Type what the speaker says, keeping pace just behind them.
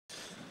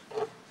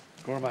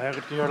First of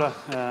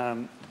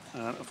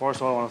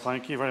all, I want to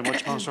thank you very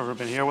much, Minister, for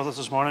being here with us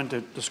this morning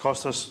to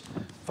discuss this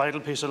vital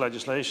piece of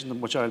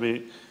legislation, which I'll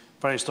be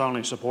very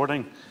strongly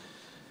supporting.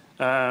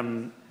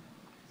 I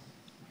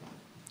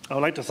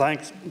would like to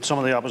thank some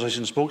of the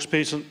opposition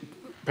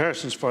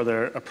spokespersons for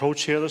their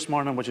approach here this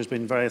morning, which has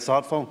been very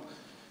thoughtful.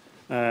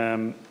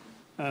 And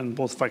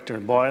both Victor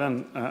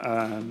Boylan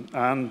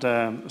and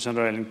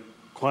Senator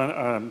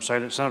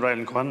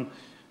Eileen Quinn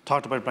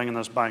talked about bringing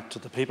this back to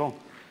the people.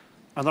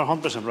 And they're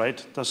 100%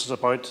 right. This is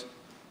about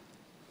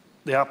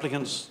the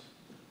applicants,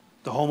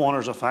 the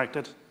homeowners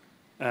affected.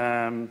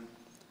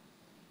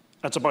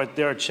 It's about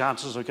their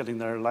chances of getting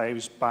their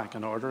lives back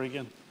in order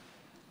again.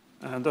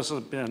 And this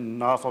has been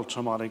an awful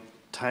traumatic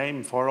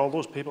time for all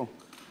those people.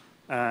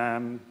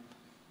 And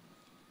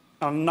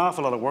an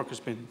awful lot of work has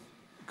been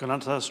gone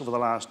into this over the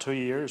last 2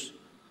 years.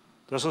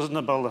 This isn't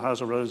a bill that has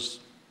arose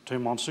 2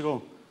 months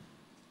ago.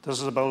 This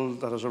is a bill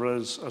that has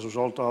arose as a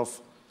result of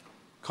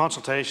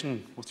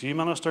consultation with you,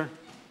 Minister,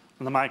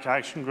 and the MAC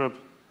Action Group.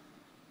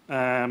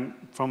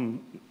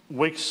 From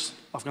weeks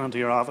of going into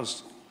your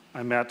office,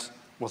 I met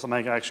with the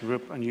MAC Action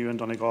Group and you in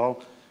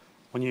Donegal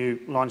when you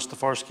launched the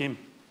first scheme.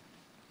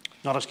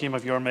 Not a scheme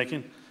of your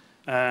making,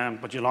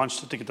 but you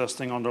launched it to get this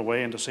thing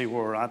underway and to see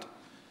where we're at.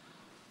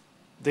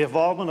 The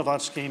involvement of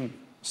that scheme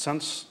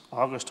since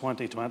August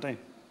 2020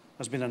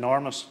 has been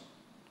enormous.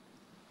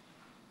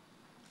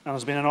 And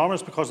it's been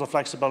enormous because of the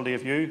flexibility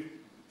of you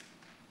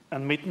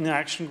and meeting the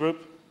Action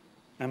Group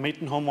and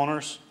meeting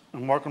homeowners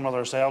and working with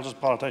ourselves as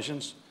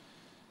politicians.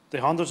 The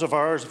hundreds of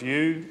hours of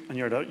you and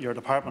your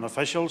department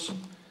officials,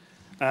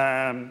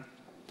 the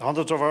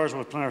hundreds of hours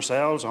we've put in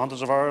ourselves, the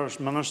hundreds of hours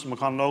Minister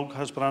McConalogue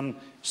has put in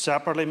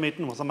separately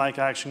meeting with the MAC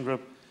Action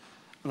Group,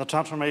 and the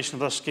transformation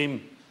of this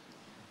scheme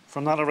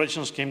from that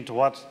original scheme to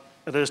what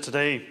it is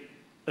today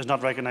is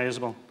not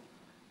recognisable.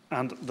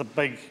 And the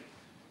big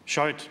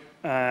shout,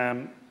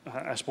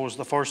 I suppose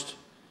the first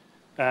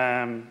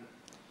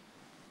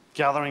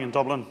gathering in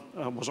Dublin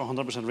was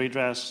 100%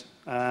 redress,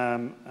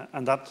 and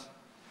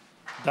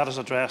that is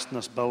addressed in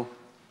this bill,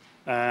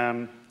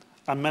 and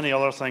many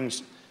other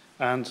things.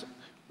 And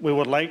we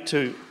would like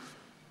to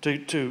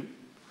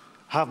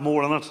have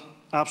more in it,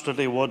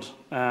 absolutely would.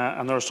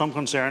 And there are some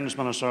concerns,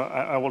 Minister,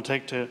 I will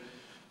take to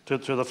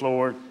the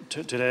floor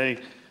today.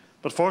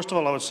 But first of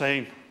all, I would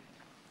say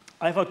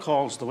I've had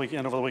calls over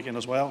the weekend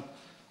as well.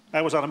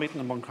 I was at a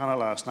meeting in Buncrana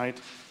last night.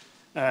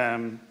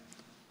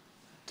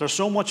 There's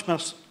so much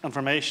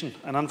misinformation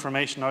and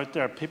information out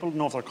there. People don't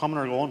know if they're coming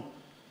or going.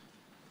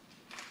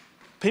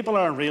 People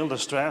are in real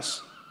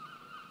distress,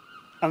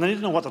 and they need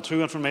to know what the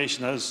true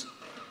information is.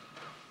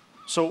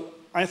 So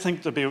I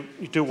think you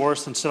do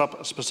worse than set up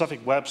a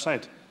specific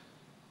website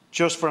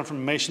just for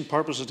information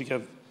purposes to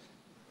give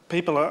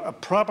people a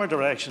proper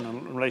direction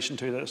in relation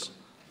to this.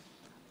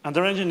 And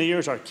their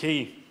engineers are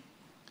key.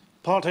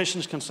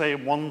 Politicians can say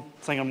one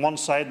thing on one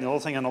side and the other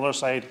thing on the other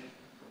side,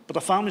 but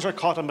the families are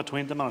caught in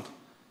between them.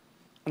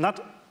 And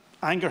that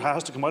anger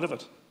has to come out of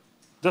it.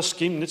 This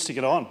scheme needs to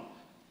get on.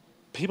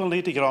 People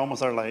need to get on with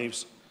their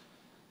lives.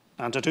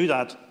 And to do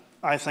that,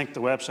 I think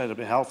the website will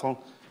be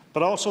helpful.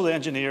 But also the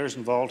engineers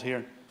involved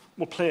here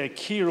will play a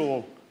key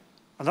role.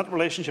 And that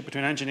relationship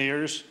between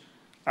engineers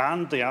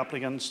and the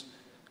applicants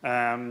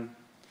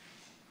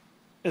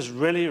is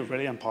really,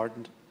 really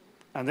important.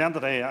 And at the end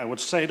of the day, I would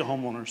say to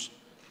homeowners,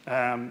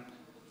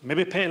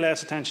 maybe pay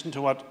less attention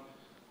to what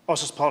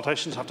us as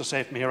politicians have to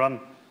say from here on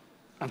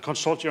and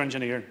consult your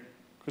engineer,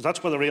 because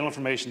that's where the real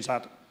information's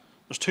at.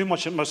 There's too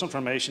much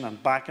misinformation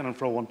and backing and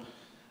throwing,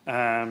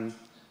 and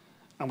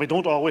we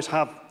don't always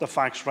have the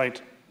facts right.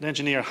 The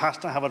engineer has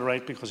to have it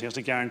right because he has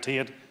to guarantee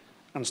it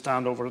and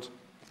stand over it.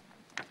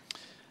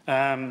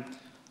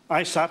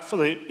 I sat for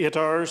the 8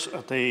 hours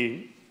at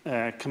the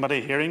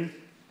committee hearing.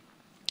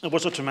 It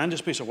was a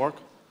tremendous piece of work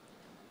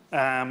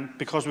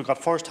because we got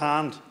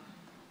first-hand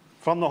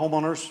from the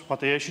homeowners what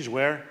the issues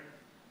were.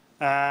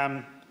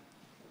 And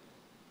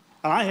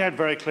I heard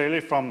very clearly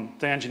from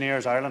the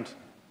Engineers Ireland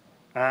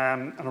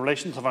in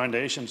relation to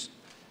foundations.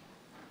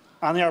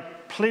 And they are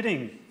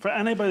pleading for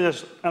anybody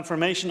that's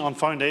information on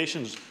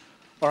foundations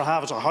or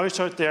has a house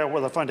out there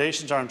where the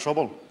foundations are in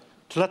trouble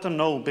to let them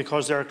know,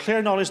 because their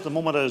clear knowledge at the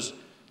moment is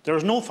there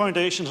is no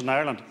foundations in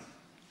Ireland,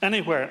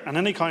 anywhere, in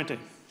any county,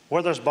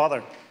 where there's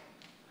bother.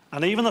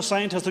 And even the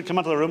scientist that came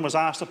into the room was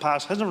asked to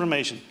pass his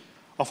information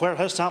of where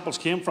his samples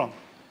came from.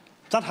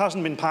 That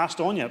hasn't been passed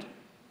on yet.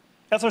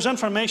 If there's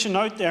information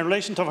out there in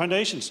relation to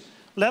foundations,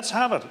 let's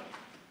have it.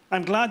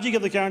 I'm glad you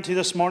gave the guarantee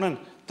this morning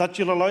that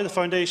you'll allow the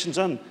foundations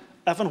in,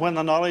 if and when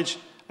the knowledge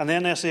and the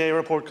NSAA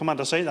report come in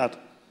to say that.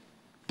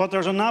 But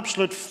there's an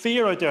absolute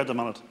fear out there at the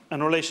minute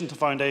in relation to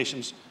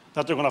foundations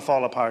that they're going to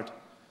fall apart.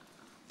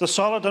 The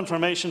solid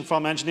information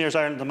from Engineers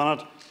Ireland at the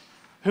minute,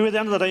 who at the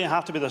end of the day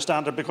have to be the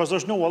standard, because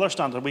there's no other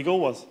standard we go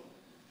with,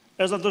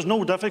 is that there's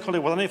no difficulty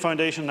with any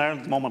foundation in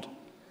Ireland at the moment.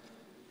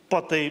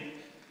 But the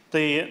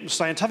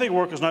scientific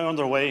work is now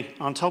underway.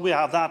 Until we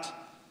have that,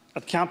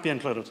 it can't be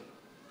included.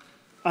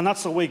 And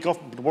that's the way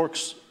government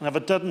works. And if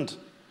it didn't,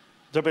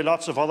 there'd be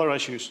lots of other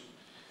issues.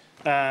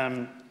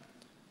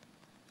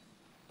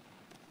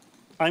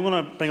 I'm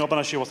going to bring up an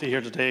issue with you here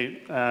today,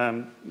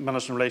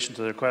 Minister, in relation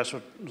to the request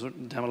for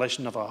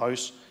demolition of a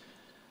house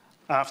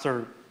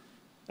after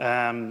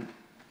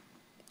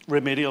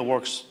remedial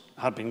works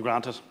had been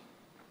granted.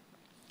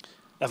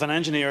 If an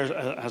engineer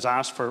has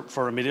asked for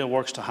remedial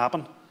works to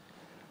happen,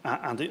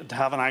 and they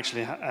haven't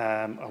actually,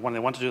 when they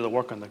want to do the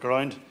work on the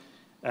ground,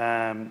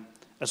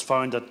 it's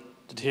found that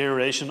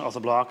deterioration of the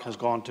block has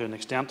gone to an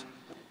extent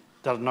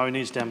that it now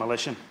needs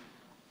demolition.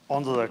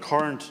 Under the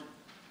current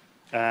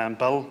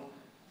bill,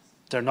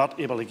 they're not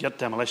able to get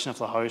demolition of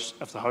the house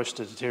if the house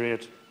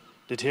deteriorate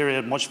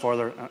much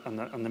further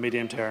in the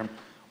medium term.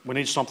 We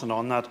need something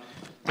on that.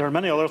 There are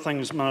many other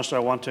things, Minister, I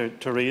want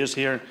to raise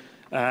here,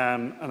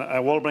 and I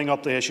will bring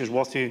up the issues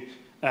with you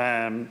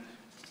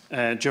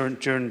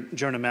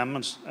during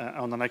amendments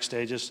on the next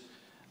stages.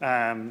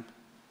 But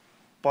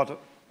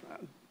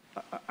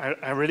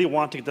I really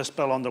want to get this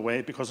bill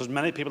underway because there's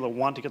many people that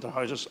want to get their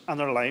houses and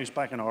their lives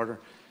back in order.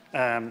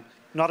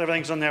 Not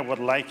everything's in there we would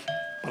like,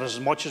 but as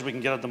much as we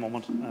can get at the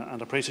moment. And I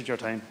appreciate your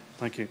time.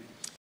 Thank you.